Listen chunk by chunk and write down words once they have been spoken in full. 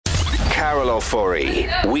Carol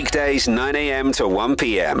Ofori. Weekdays 9 a.m. to 1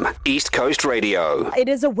 p.m. East Coast Radio. It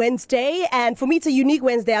is a Wednesday, and for me it's a unique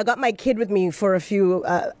Wednesday. I got my kid with me for a few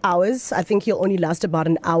hours. I think he'll only last about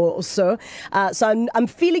an hour or so. So I'm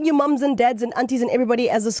feeling you mums and dads and aunties and everybody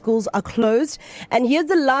as the schools are closed. And here's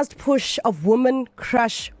the last push of Woman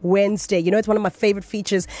Crush Wednesday. You know, it's one of my favorite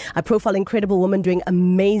features. I profile incredible women doing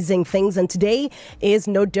amazing things, and today is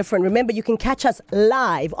no different. Remember, you can catch us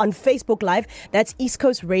live on Facebook Live. That's East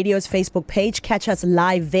Coast Radio's Facebook page. Catch us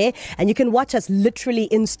live there, and you can watch us literally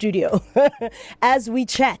in studio as we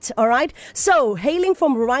chat. All right. So, hailing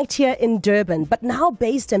from right here in Durban, but now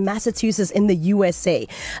based in Massachusetts in the USA,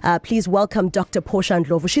 please welcome Dr. Portia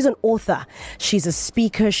Ndlovu. She's an author. She's a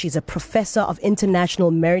speaker. She's a professor of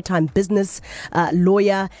international maritime business,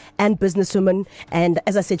 lawyer, and businesswoman. And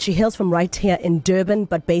as I said, she hails from right here in Durban,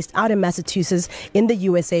 but based out in Massachusetts in the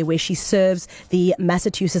USA, where she serves the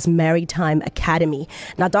Massachusetts Maritime Academy.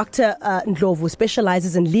 Now, Dr. Ndlovu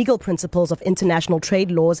specializes in legal principles of international trade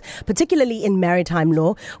laws, particularly in maritime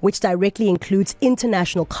law, which directly includes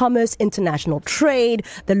international commerce, international trade,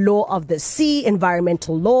 the law of the sea,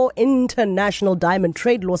 environmental law, international diamond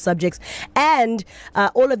trade law subjects, and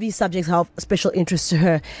all of these subjects have special interest to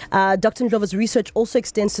her. Dr. Ndlovu's research also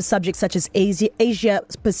extends to subjects such as Asia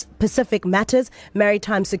Pacific matters,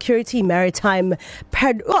 maritime security, maritime...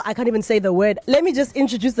 I can't even say the word. Let me just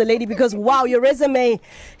introduce the lady because, wow, your resume,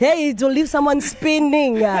 hey, don't leave someone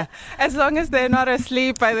spinning. As long as they're not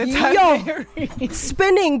asleep by the time they read.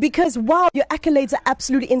 Spinning, because, wow, your accolades are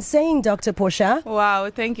absolutely insane, Dr. Portia. Wow,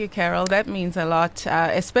 thank you, Carol. That means a lot,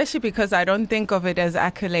 especially because I don't think of it as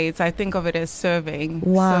accolades. I think of it as serving.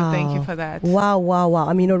 Wow. So thank you for that. Wow.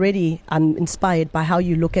 I mean, already I'm inspired by how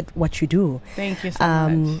you look at what you do. Thank you so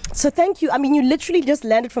much. So thank you. I mean, you literally just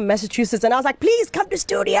landed from Massachusetts, and I was like, please come to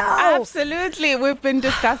studio. Absolutely. We've been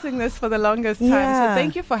discussing this for the longest time. Yeah. So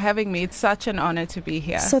thank you for having me. It's such an honor to be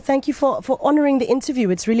here. So thank you for honoring the interview.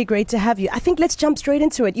 It's really great to have you. I think let's jump straight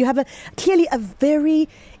into it. You have clearly a very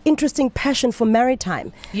interesting passion for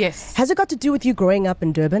maritime. Yes. Has it got to do with you growing up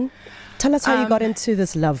in Durban? Tell us how you got into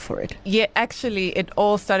this love for it. Yeah, actually, it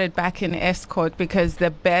all started back in Estcourt because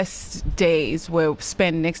the best days were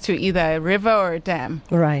spent next to either a river or a dam.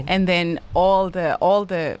 Right. And then all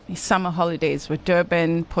the summer holidays were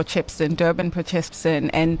Durban, Port Shepstone,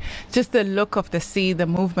 and just the look of the sea, the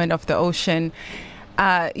movement of the ocean.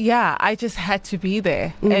 I just had to be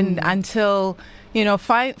there. And until... You know,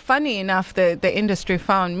 funny enough, the industry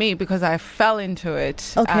found me because I fell into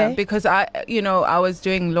it. Okay. Because I was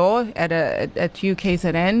doing law at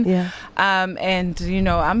UKZN. Yeah. And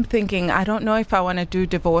I'm thinking, I don't know if I want to do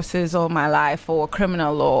divorces all my life or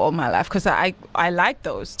criminal law all my life, because I like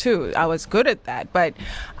those too. I was good at that, but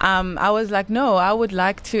I was like, no, I would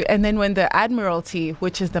like to. And then when the Admiralty,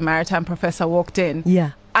 which is the maritime professor, walked in.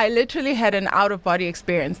 Yeah. I literally had an out-of-body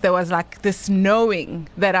experience. There was like this knowing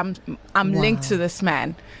that I'm linked to this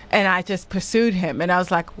man, and I just pursued him. And I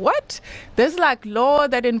was like, what? There's like law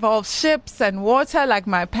that involves ships and water, like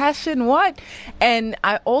my passion, what? And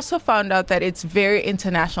I also found out that it's very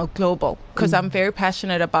international, global, because I'm very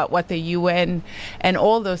passionate about what the UN and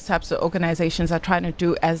all those types of organizations are trying to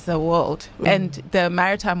do as the world. And the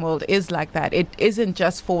maritime world is like that. It isn't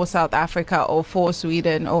just for South Africa or for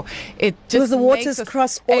Sweden, or it just because the waters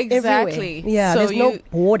cross exactly everywhere. Yeah, so there's no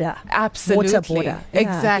border. Absolutely. Water border. Yeah,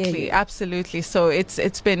 exactly. Absolutely. So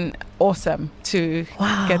it's been awesome to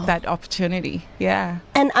get that opportunity. Yeah.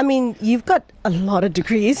 And I mean, you've got a lot of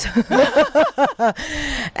degrees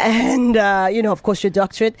and of course your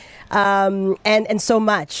doctorate, and so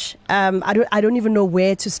much. I don't even know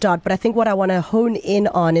where to start, but I think what I want to hone in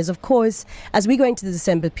on is, of course, as we go into the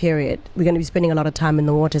December period, we're going to be spending a lot of time in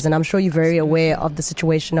the waters, and I'm sure you're very aware of the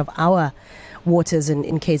situation of our waters in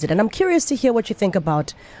KZN. And I'm curious to hear what you think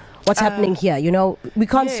about what's happening here. You know, we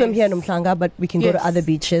can't swim here in Umhlanga, but we can go to other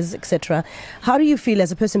beaches, etc. How do you feel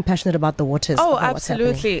as a person passionate about the waters? Oh,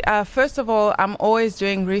 absolutely. First of all, I'm always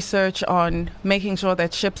doing research on making sure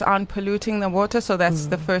that ships aren't polluting the water. So that's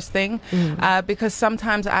the first thing. Because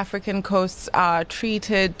sometimes African coasts are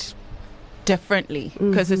treated differently,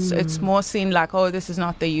 because it's more seen like, oh, this is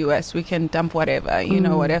not the US, we can dump whatever,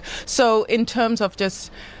 whatever. So in terms of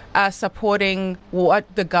just supporting what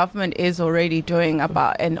the government is already doing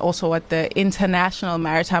about, and also what the international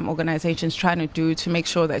maritime organizations trying to do to make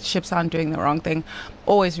sure that ships aren't doing the wrong thing,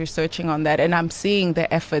 always researching on that. And I'm seeing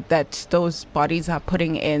the effort that those bodies are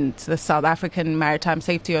putting in. The South African Maritime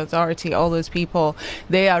Safety Authority, all those people,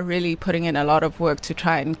 they are really putting in a lot of work to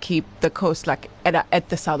try and keep the coast like at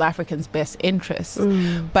the South Africans' best interests.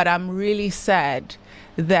 But I'm really sad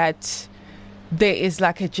that there is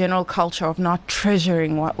like a general culture of not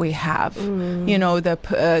treasuring what we have. You know,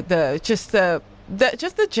 just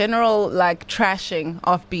the general like trashing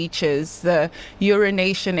of beaches, the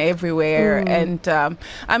urination everywhere. And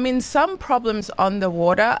I mean, some problems on the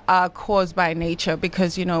water are caused by nature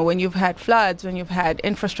because, you know, when you've had floods, when you've had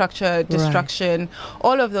infrastructure destruction,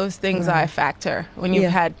 all of those things are a factor. When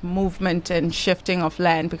you've had movement and shifting of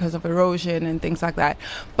land because of erosion and things like that.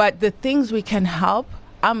 But the things we can help,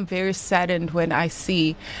 I'm very saddened when I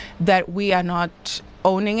see that we are not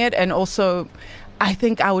owning it. And also, I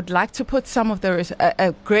think I would like to put some of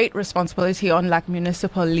a great responsibility on like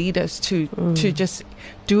municipal leaders to just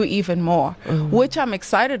do even more, which I'm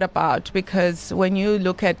excited about, because when you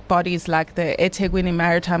look at bodies like the eThekwini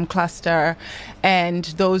Maritime Cluster and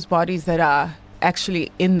those bodies that are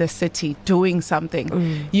actually in the city doing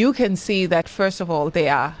something, you can see that first of all they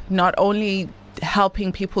are not only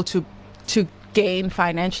helping people to gain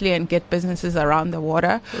financially and get businesses around the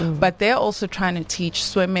water, but they're also trying to teach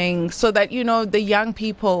swimming so that, you know, the young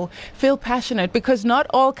people feel passionate, because not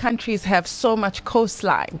all countries have so much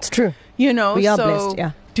coastline. It's true. You know, we are so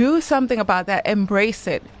blessed, do something about that, embrace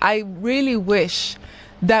it. I really wish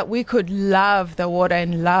that we could love the water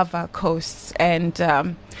and love our coasts and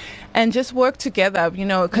just work together, you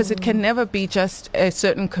know, because it can never be just a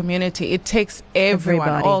certain community. It takes everyone,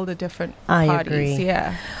 Everybody. all the different I parties. agree.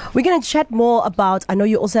 Yeah. We're going to chat more about, I know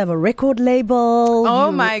you also have a record label.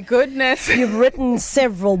 Oh my goodness. You've written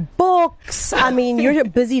several books. I mean, you're a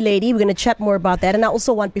busy lady. We're going to chat more about that. And I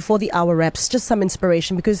also want, before the hour wraps, just some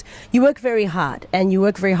inspiration, because you work very hard, and you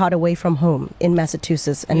work very hard away from home in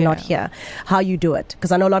Massachusetts and not here. How you do it?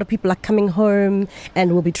 Because I know a lot of people are coming home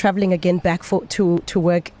and will be traveling again back to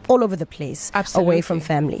work all over the place. Absolutely. Away from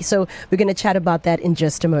family. So we're going to chat about that in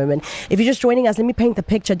just a moment. If you're just joining us, let me paint the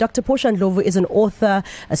picture. Dr. Portia Ndlovu is an author,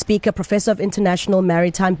 a speaker, professor of international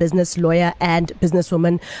maritime business, lawyer and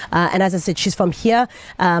businesswoman. And as I said, she's from here,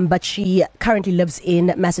 but she currently lives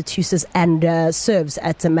in Massachusetts and serves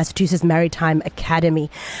at the Massachusetts Maritime Academy.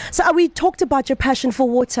 So we talked about your passion for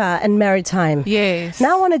water and maritime. Yes.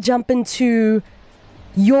 Now I want to jump into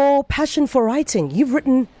your passion for writing. You've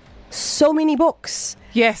written so many books.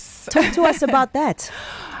 Yes. Talk to us about that.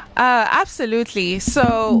 Absolutely.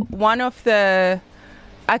 So one of the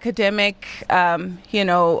academic,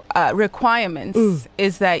 requirements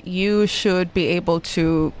is that you should be able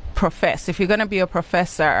to profess. If you're going to be a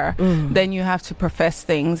professor, then you have to profess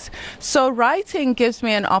things. So writing gives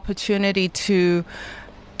me an opportunity to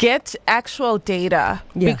get actual data,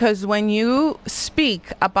 because when you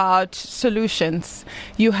speak about solutions,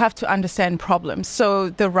 you have to understand problems. So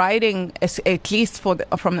the writing, is, at least from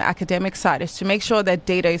the academic side, is to make sure that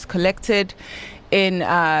data is collected in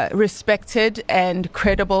respected and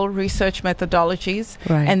credible research methodologies,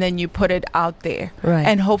 and then you put it out there,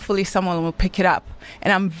 and hopefully someone will pick it up.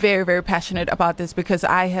 And I'm very, very passionate about this, because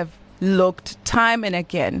I have looked time and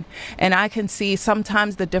again, and I can see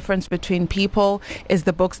sometimes the difference between people is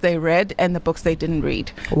the books they read and the books they didn't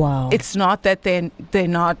read. Wow. It's not that they're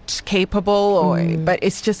not capable, but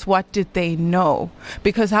it's just, what did they know?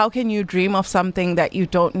 Because how can you dream of something that you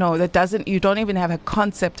don't know, you don't even have a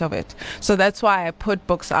concept of it? So that's why I put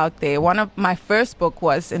books out there. One of my first book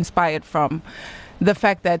was inspired from the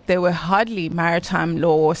fact that there were hardly maritime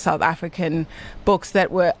law South African books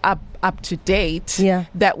that were up to date,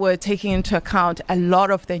 that were taking into account a lot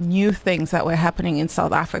of the new things that were happening in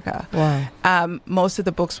South Africa. Wow. Most of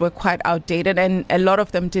the books were quite outdated, and a lot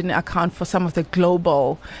of them didn't account for some of the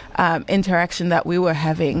global interaction that we were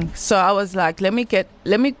having. So I was like, let me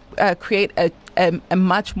create a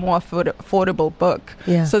much more affordable book,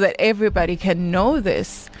 so that everybody can know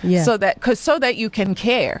this, so that you can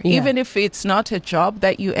care, even if it's not a job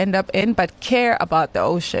that you end up in, but care about the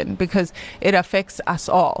ocean, because it affects us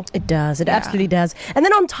all. It does. It absolutely does. And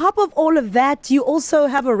then on top of all of that, you also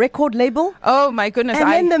have a record label. Oh my goodness. And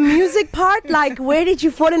then the music part, like, where did you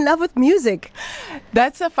fall in love with music?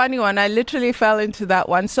 That's a funny one. I literally fell into that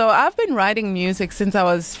one. So I've been writing music since I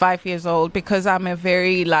was 5 years old, because I'm a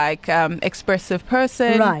very expressive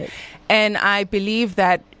person. Right. And I believe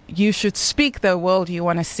that you should speak the world you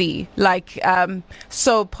want to see.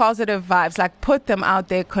 So positive vibes, put them out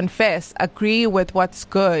there, confess, agree with what's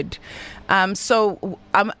good. So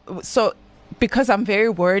because I'm very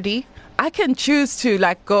wordy, I can choose to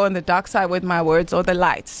like go on the dark side with my words or the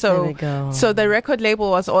light. So the record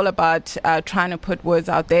label was all about trying to put words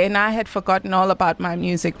out there, and I had forgotten all about my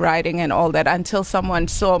music writing and all that until someone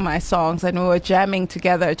saw my songs and we were jamming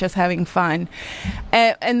together, just having fun.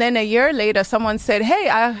 And then a year later, someone said, "Hey,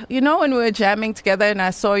 when we were jamming together and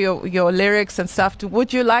I saw your lyrics and stuff,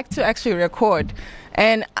 would you like to actually record?"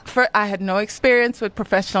 And I had no experience with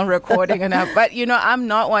professional recording, but I'm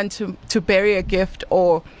not one to bury a gift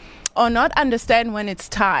or not understand when it's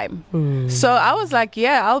time. So I was like,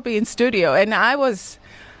 yeah, I'll be in studio. And I was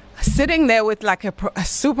sitting there with like a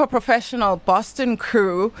super professional Boston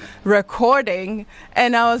crew recording.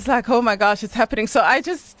 And I was like, oh my gosh, it's happening. So I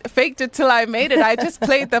just faked it till I made it. I just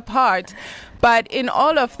played the part. But in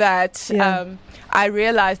all of that, I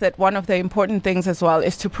realized that one of the important things as well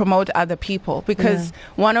is to promote other people, because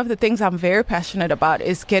one of the things I'm very passionate about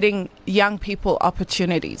is getting young people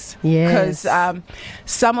opportunities. Because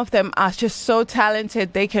some of them are just so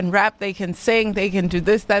talented. They can rap, they can sing, they can do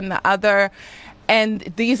this, that, and the other. And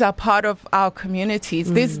these are part of our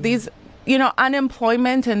communities. These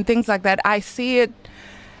unemployment and things like that, I see it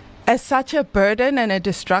as such a burden and a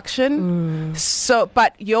destruction. So,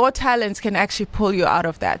 but your talents can actually pull you out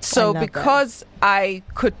of that. So because I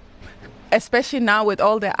could, especially now with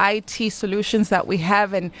all the IT solutions that we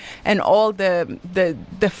have and all the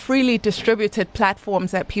freely distributed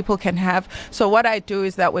platforms that people can have. So what I do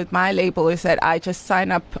is that with my label is that I just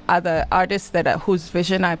sign up other artists whose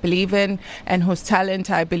vision I believe in and whose talent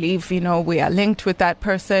I believe, we are linked with that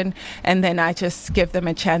person. And then I just give them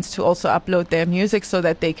a chance to also upload their music so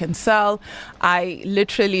that they can sell. I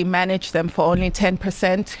literally manage them for only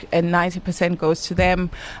 10% and 90% goes to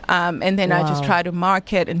them. And then I just try to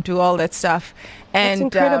market and do all that stuff. And,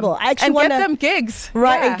 that's incredible. I actually get them gigs.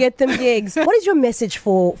 Right, and get them gigs. What is your message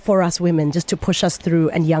for us women, just to push us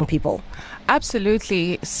through, and young people?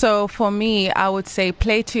 Absolutely. So for me, I would say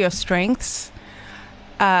play to your strengths.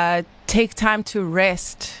 Take time to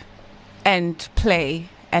rest and play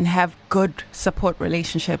and have good support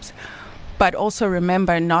relationships. But also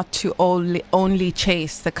remember not to only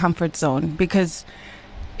chase the comfort zone, because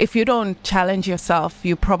if you don't challenge yourself,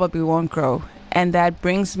 you probably won't grow. And that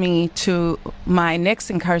brings me to my next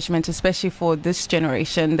encouragement, especially for this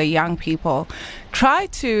generation, the young people. Try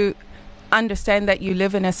to understand that you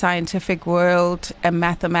live in a scientific world, a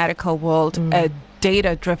mathematical world, a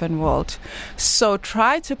data-driven world. So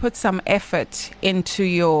try to put some effort into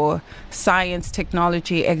your science,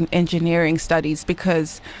 technology, and engineering studies,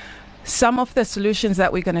 because some of the solutions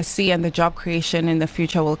that we're going to see and the job creation in the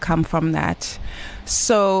future will come from that.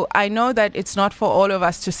 So I know that it's not for all of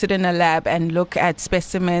us to sit in a lab and look at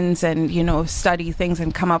specimens and, study things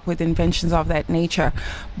and come up with inventions of that nature.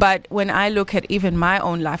 But when I look at even my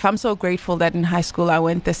own life, I'm so grateful that in high school I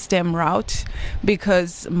went the STEM route,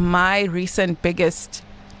 because my recent biggest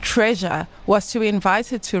treasure was to be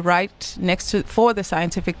invited to write for the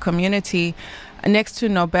scientific community next to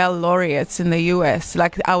Nobel laureates in the US.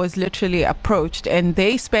 Like, I was literally approached, and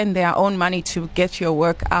they spend their own money to get your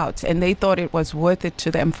work out, and they thought it was worth it to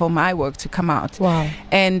them for my work to come out. Wow.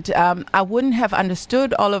 And I wouldn't have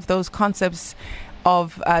understood all of those concepts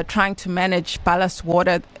of trying to manage ballast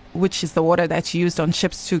water, which is the water that's used on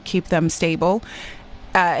ships to keep them stable.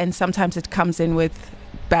 And sometimes it comes in with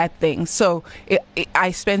bad things. So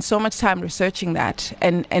I spent so much time researching that,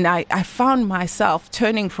 and I found myself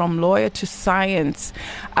turning from lawyer to science.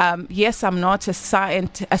 Yes, I'm not a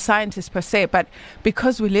scientist per se, but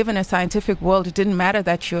because we live in a scientific world, it didn't matter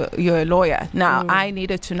that you're a lawyer. Now I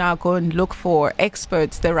needed to now go and look for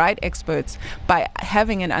experts, the right experts, by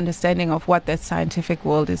having an understanding of what that scientific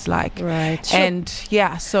world is like. Right. And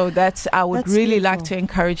so I would really like to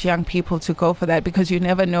encourage young people to go for that, because you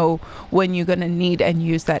never know when you're going to need and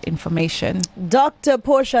use that information. Dr.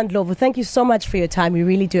 Portia Ndlovu, thank you so much for your time. We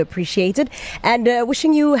really do appreciate it. And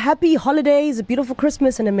wishing you happy holidays, a beautiful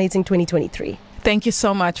Christmas, and amazing 2023. Thank you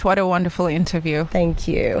so much. What a wonderful interview. Thank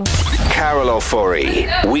you. Carol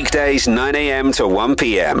Ofori, weekdays 9 a.m. to 1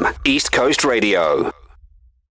 p.m. East Coast Radio.